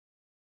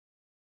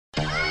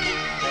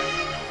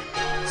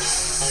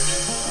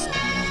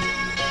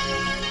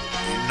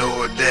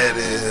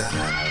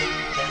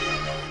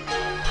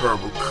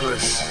Purple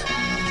Kush,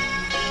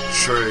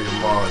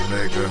 trademark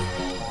nigga,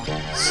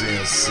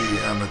 CNC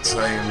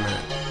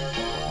Entertainment,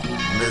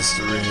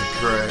 Mystery and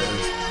Crash.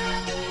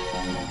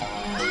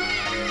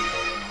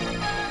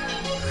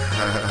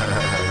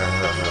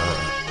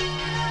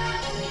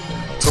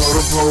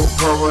 Total pole,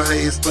 purple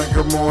haze, think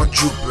I'm on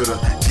Jupiter.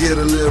 Get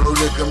a little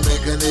liquor,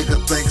 make a nigga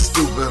think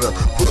stupider.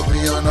 Put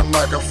me on the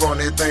microphone,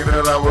 they think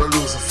that I was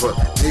Lucifer.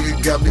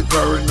 Nigga got me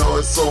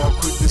paranoid, so I'm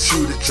quick to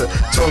shoot at ya.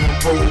 Total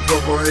pole,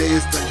 purple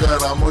haze, think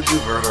that I'm on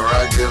Jupiter.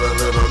 I get a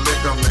little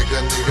liquor, make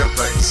a nigga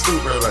think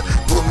stupider.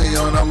 Put me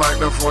on the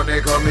microphone, they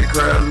call me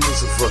Crash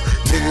Lucifer.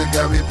 Nigga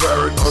got me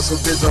paranoid, so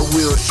bitch I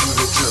will shoot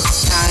at ya.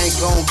 I ain't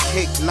gon'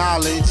 kick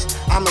knowledge,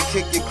 I'ma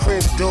kick your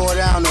crib door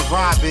down and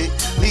rob it.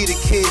 Leave the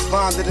kids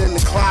bonded in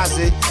the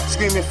closet,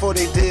 screaming for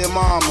they dear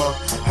mama.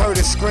 Heard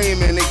her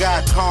screaming, they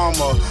got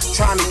calmer.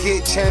 Trying to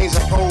get changed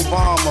like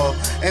Obama.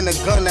 And a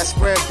gun that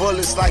spread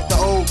bullets like the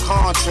old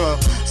Contra.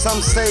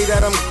 Some say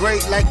that I'm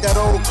great like that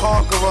old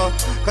conqueror,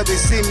 cause they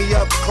see me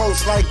up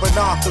close like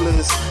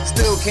binoculars.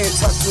 Still can't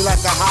touch me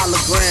like a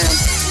hologram.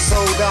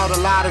 Sold out a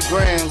lot of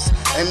grams,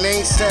 and they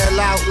ain't sell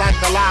out like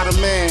a lot of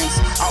mans.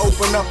 I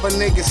open up a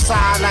nigga's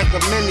side like a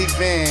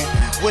minivan,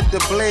 with the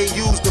blade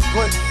used to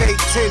put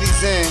fake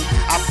titties in.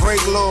 I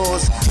break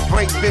laws,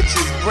 break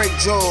bitches, break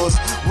jaws,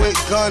 with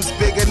guns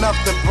big enough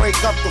to break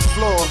up the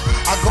floor.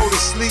 I go to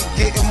sleep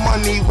getting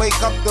money, wake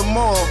up the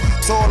more.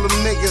 To all them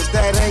niggas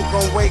that ain't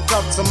gon' wake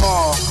up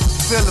tomorrow.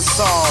 Feel us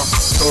all.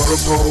 Total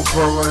pole,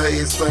 purple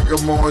haze, think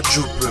I'm on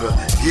Jupiter.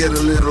 Get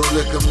a little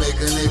liquor, make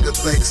a nigga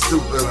think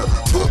stupider.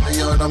 Put me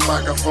on the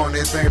microphone,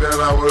 they think that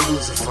I was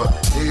Lucifer.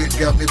 Nigga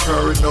got me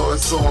paranoid,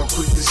 so I'm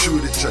quick to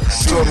shoot at ya.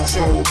 Total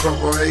pole,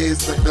 purple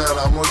haze, think that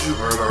I'm on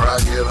Jupiter. I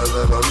get a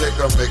little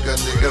liquor, make a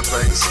nigga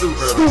think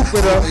stupider.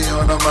 Put me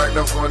on the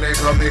microphone, they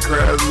call me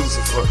Crash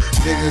Lucifer.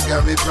 Nigga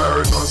got me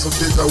paranoid, so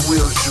bitch I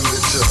will shoot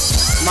at ya.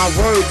 My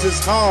words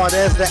is hard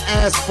as the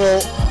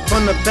asphalt.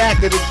 From the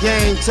back of the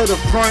game to the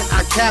front,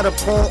 I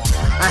catapult.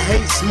 I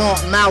hate smart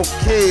mouth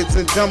kids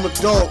and dumb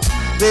adults.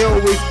 They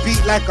always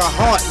beat like a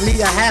heart,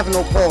 me I have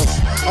no pulse.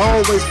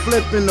 I always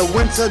flip in the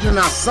winter, then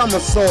I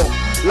somersault.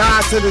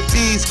 Lie to the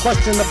D's,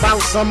 question about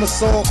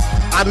somersault.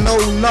 I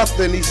know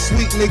nothing, these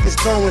sweet niggas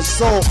throwing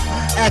salt.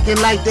 Acting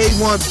like they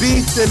want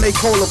beef, then they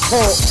call a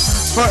pork.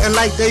 Frontin'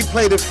 like they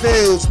play the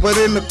fields, but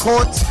in the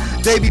courts,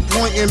 they be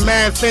pointing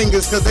mad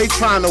fingers cause they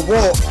trying to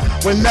walk.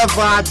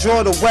 Whenever I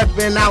draw the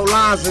weapon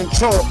outlines in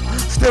chalk.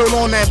 Still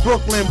on that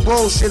Brooklyn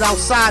bullshit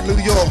outside New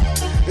York.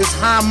 It's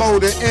Himo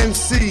the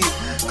MC,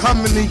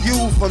 coming to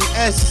you from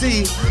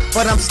SC.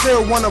 But I'm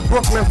still one of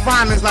Brooklyn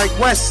finest like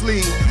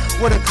Wesley,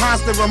 with a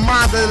constant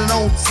reminder to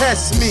don't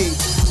test me.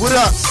 What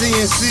up,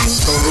 CNC?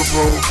 Total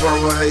pole,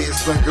 purple haze,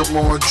 think I'm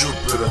on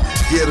Jupiter.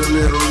 Get a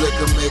little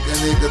liquor, make a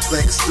nigga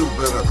think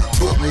stupider.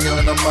 Put me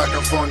on the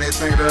microphone, they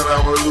think that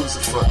I was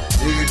Lucifer.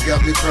 Nigga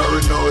got me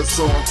paranoid,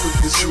 so I'm quick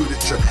to shoot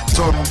at ya.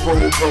 Total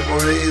pole,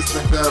 purple haze,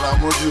 think that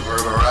I'm on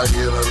Jupiter. I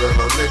get a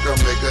little liquor,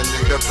 make a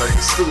nigga think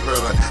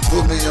stupider.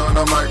 Put me on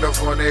the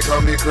microphone, they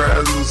call me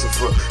Crash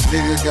Lucifer.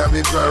 Nigga got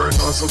me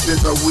paranoid, so bitch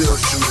I will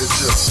shoot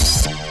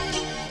at ya.